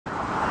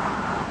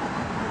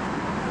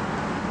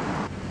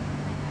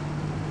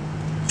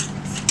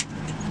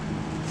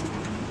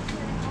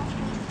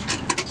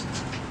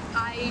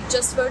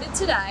just voted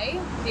today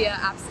via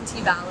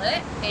absentee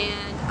ballot,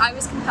 and I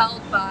was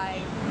compelled by,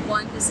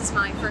 one, this is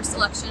my first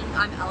election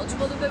I'm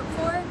eligible to vote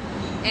for,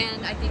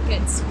 and I think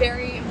it's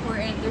very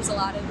important. There's a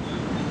lot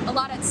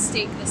at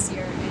stake this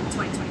year in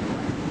 2024.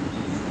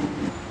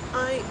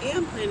 I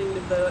am planning to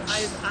vote.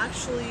 I've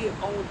actually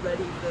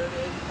already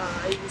voted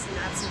using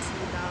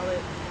absentee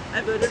ballot.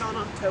 I voted on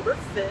October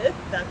 5th.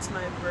 That's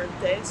my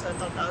birthday, so I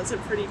thought that was a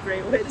pretty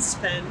great way to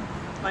spend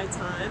my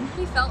time.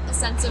 I felt a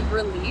sense of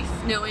relief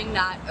knowing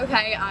that,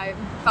 okay, I'm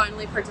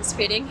finally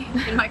participating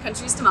in my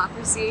country's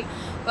democracy,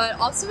 but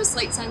also a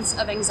slight sense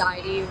of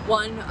anxiety,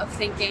 one of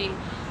thinking,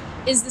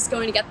 is this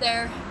going to get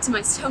there to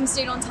my home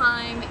state on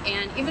time?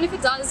 And even if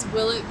it does,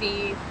 will it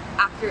be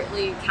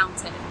accurately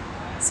counted?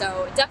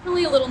 So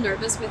definitely a little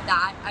nervous with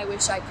that. I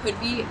wish I could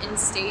be in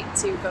state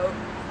to vote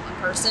in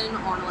person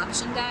on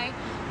election day,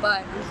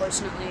 but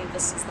unfortunately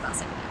this is the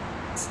best I can do.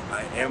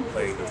 I am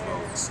planning to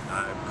vote.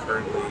 I'm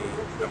currently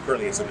in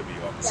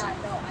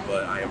Yoko,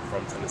 but I am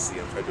from Tennessee.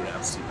 I'm trying to do an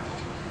absentee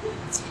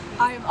ballot.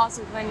 I am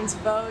also planning to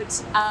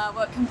vote.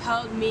 What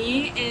compelled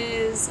me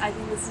is, I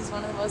think this is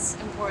one of the most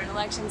important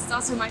elections. It's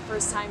also my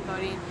first time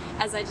voting,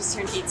 as I just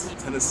turned 18.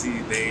 Tennessee,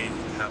 they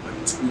have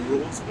two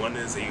rules. One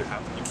is that you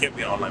can't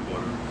be an online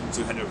voter, so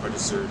you have to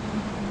register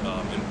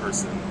in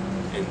person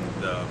in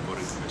the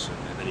voting commission,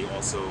 and then you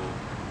also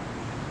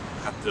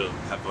have to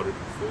have voted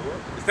before.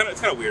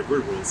 It's kind of weird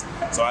rules.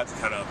 So I have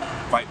to kind of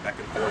fight back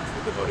and forth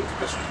with the voting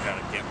commission to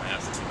kind of get my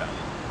absentee ballot.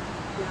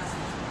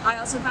 Yeah. I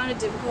also found it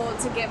difficult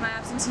to get my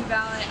absentee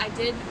ballot. I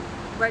did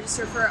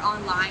register for it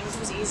online, which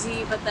was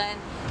easy, but then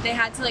they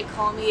had to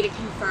call me to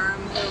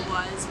confirm who it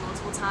was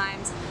multiple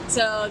times.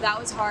 So that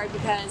was hard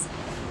because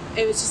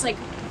it was just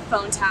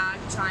phone tag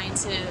trying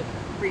to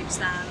reach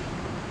them,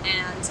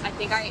 and I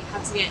think I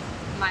have to get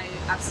my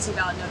absentee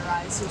ballot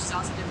notarized, which is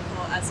also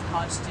difficult as a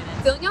college student.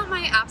 Filling out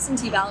my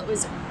absentee ballot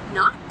was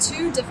not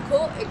too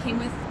difficult. It came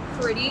with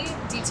pretty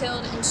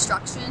detailed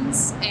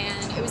instructions,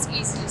 and it was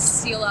easy to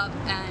seal up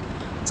and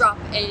drop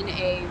in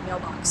a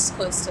mailbox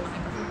close to my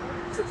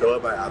home. To fill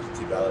out my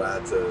absentee ballot, I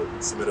had to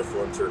submit a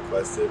form to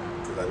request it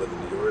because I live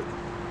in New York,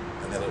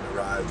 and then it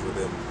arrived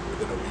within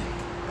a week,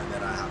 and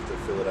then I have to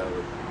fill it out.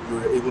 We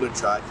were able to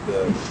track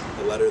the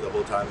letter the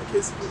whole time in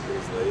case it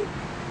was late,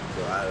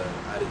 so I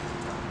had to use it.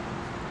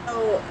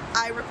 So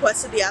I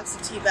requested the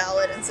absentee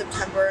ballot in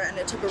September, and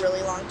it took a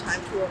really long time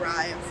to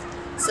arrive.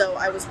 So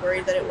I was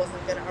worried that it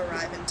wasn't going to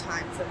arrive in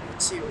time for me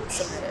to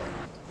submit it.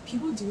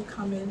 People do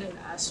come in and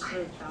ask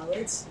for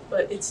ballots,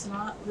 but it's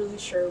not really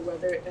sure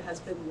whether it has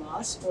been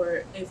lost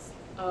or if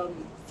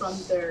from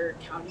their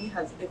county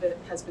if it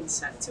has been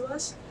sent to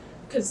us.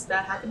 Because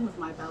that happened with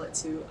my ballot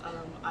too.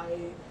 I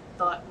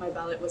thought my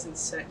ballot wasn't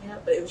sent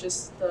yet, but it was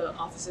just the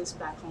offices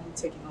back home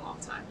taking a long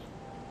time.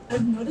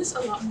 I've noticed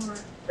a lot more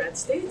red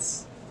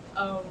states.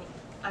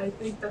 I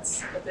think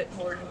that's a bit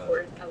more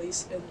important, at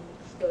least in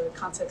the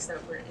context that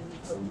we're in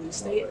a blue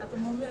state at the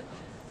moment.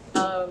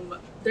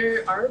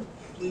 There are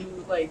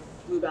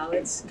blue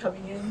ballots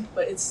coming in,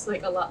 but it's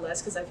a lot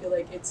less because I feel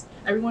like it's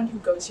everyone who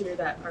goes here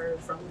that are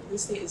from the blue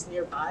state is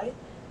nearby,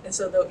 and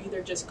so they'll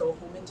either just go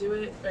home and do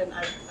it. And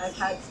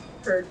I've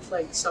heard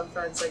some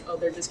friends oh,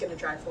 they're just gonna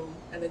drive home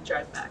and then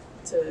drive back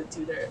to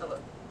do their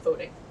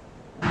voting.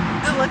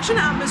 The election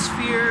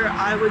atmosphere,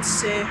 I would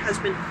say, has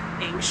been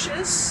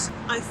anxious.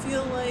 I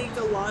feel like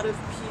a lot of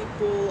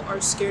people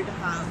are scared to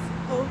have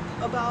hope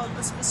about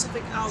a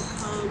specific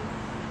outcome.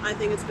 I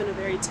think it's been a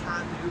very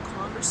taboo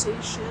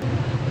conversation.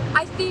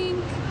 I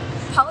think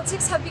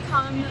politics have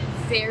become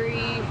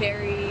very,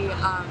 very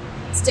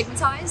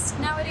stigmatized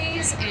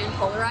nowadays and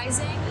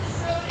polarizing,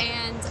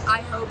 and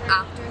I hope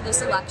after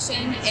this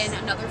election in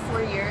another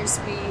 4 years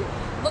we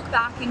look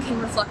back and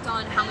can reflect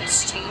on how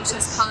much change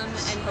has come,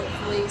 and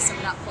hopefully some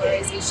of that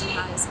polarization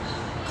has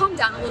calmed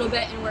down a little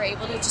bit and we're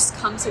able to just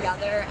come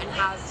together and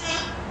have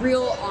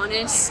real,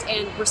 honest,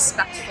 and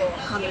respectful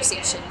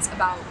conversations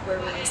about where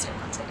we want to see our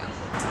country go.